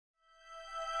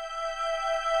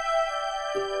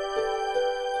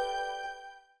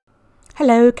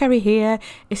Hello, Kari here.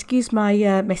 Excuse my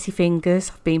messy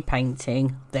fingers. I've been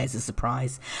painting. There's a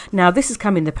surprise. Now, this has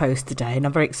come in the post today and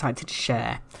I'm very excited to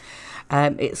share.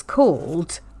 It's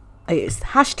hashtag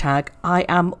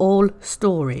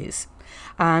iamallstories.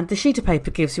 And the sheet of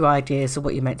paper gives you ideas of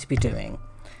what you're meant to be doing.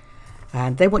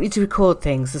 And they want you to record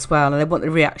things as well, and they want the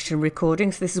reaction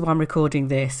recording. So this is why I'm recording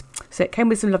this. So it came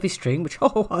with some lovely string, which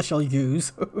I shall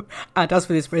use. And as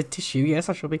for this red tissue, yes,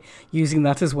 I shall be using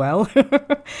that as well.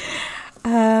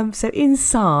 So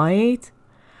inside,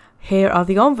 here are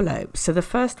the envelopes. So the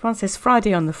first one says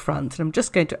Friday on the front, and I'm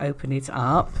just going to open it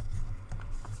up.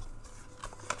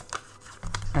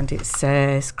 And it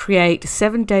says, create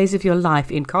 7 days of your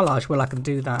life in collage. Well, I can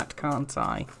do that, can't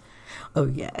I? Oh,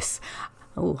 yes.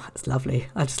 Oh, that's lovely.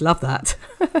 I just love that.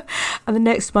 And the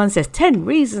next one says 10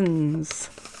 reasons.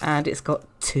 And it's got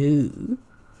two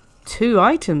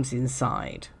items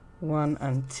inside. 1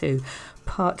 and 2.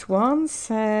 Part 1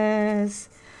 says,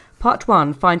 Part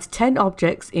 1, find 10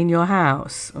 objects in your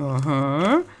house.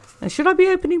 And should I be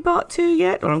opening Part 2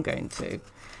 yet? Well, I'm going to.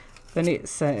 Then it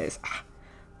says,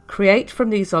 create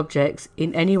from these objects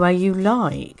in any way you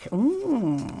like.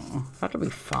 That'll be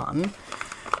fun.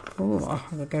 Oh,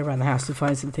 I'm going to go around the house to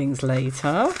find some things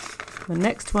later. The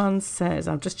next one says,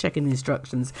 I'm just checking the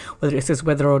instructions, whether it says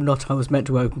whether or not I was meant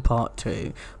to open part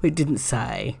 2. It didn't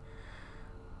say,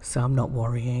 so I'm not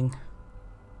worrying.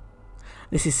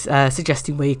 This is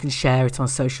suggesting where you can share it on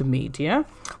social media,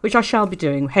 which I shall be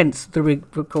doing, hence the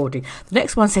recording. The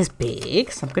next one says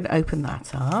big, so I'm going to open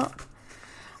that up.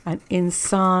 And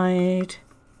inside...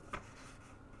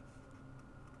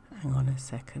 Hang on a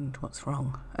second, what's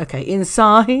wrong? Okay,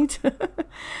 inside.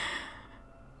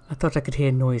 I thought I could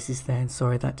hear noises then.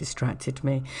 Sorry, that distracted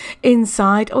me.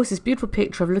 Inside, it's this beautiful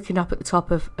picture of looking up at the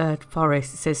top of a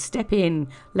forest. It says, step in,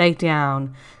 lay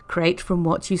down, create from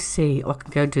what you see. I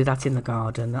can go and do that in the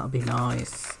garden. That'll be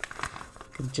nice.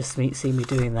 You can just see me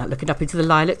doing that. Looking up into the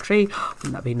lilac tree.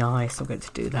 Wouldn't that be nice? I'm going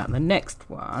to do that. And the next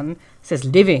one says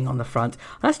living on the front.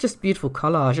 That's just beautiful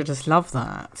collage. I just love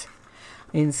that.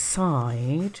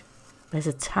 Inside... there's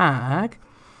a tag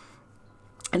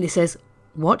and it says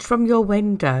watch from your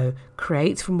window,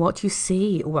 create from what you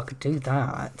see. I could do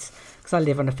that because I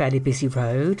live on a fairly busy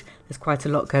road. There's quite a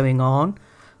lot going on,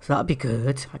 so that'd be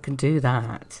good. I can do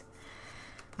that.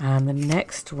 And the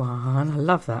next one, I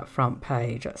love that front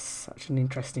page. That's such an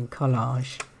interesting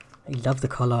collage. I love the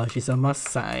collages, I must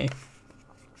say.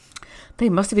 They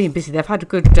must have been busy. They've had a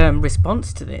good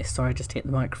response to this. Sorry, I just hit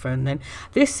the microphone then.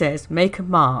 This says make a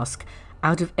mask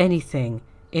out of anything,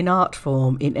 in art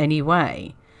form, in any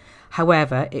way.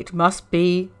 However, it must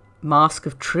be mask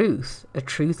of truth, a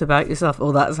truth about yourself.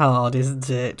 Oh, that's hard,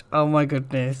 isn't it? Oh my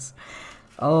goodness.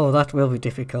 Oh, that will be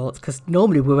difficult, because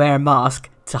normally we wear a mask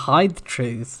to hide the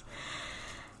truth.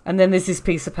 And then there's this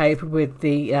piece of paper with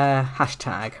the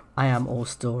hashtag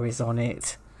iamallstories on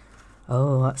it.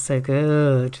 Oh, that's so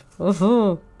good. I'm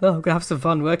going to have some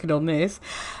fun working on this.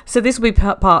 So this will be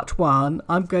part 1.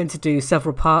 I'm going to do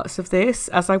several parts of this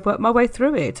as I work my way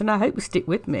through it. And I hope you stick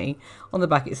with me. On the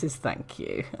back it says thank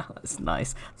you. Oh, that's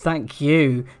nice. Thank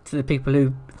you to the people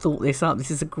who thought this up.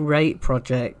 This is a great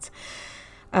project.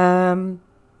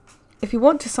 If you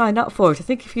want to sign up for it, I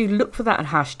think if you look for that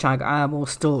hashtag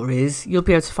iamallstories, you'll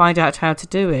be able to find out how to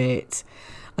do it.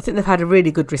 I think they've had a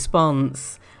really good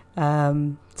response.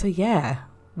 So yeah,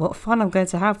 what fun I'm going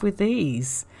to have with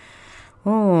these.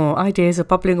 Oh, ideas are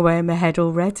bubbling away in my head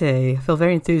already. I feel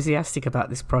very enthusiastic about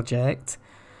this project.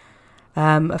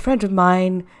 A friend of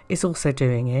mine is also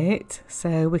doing it,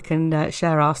 so we can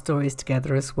share our stories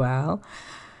together as well.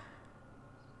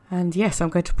 And yes, I'm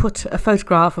going to put a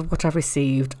photograph of what I've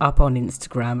received up on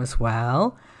Instagram as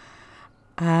well.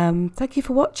 Thank you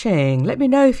for watching. Let me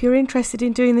know if you're interested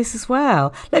in doing this as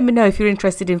well. Let me know if you're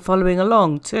interested in following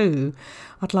along too.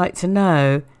 I'd like to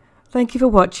know. Thank you for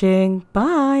watching.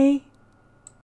 Bye.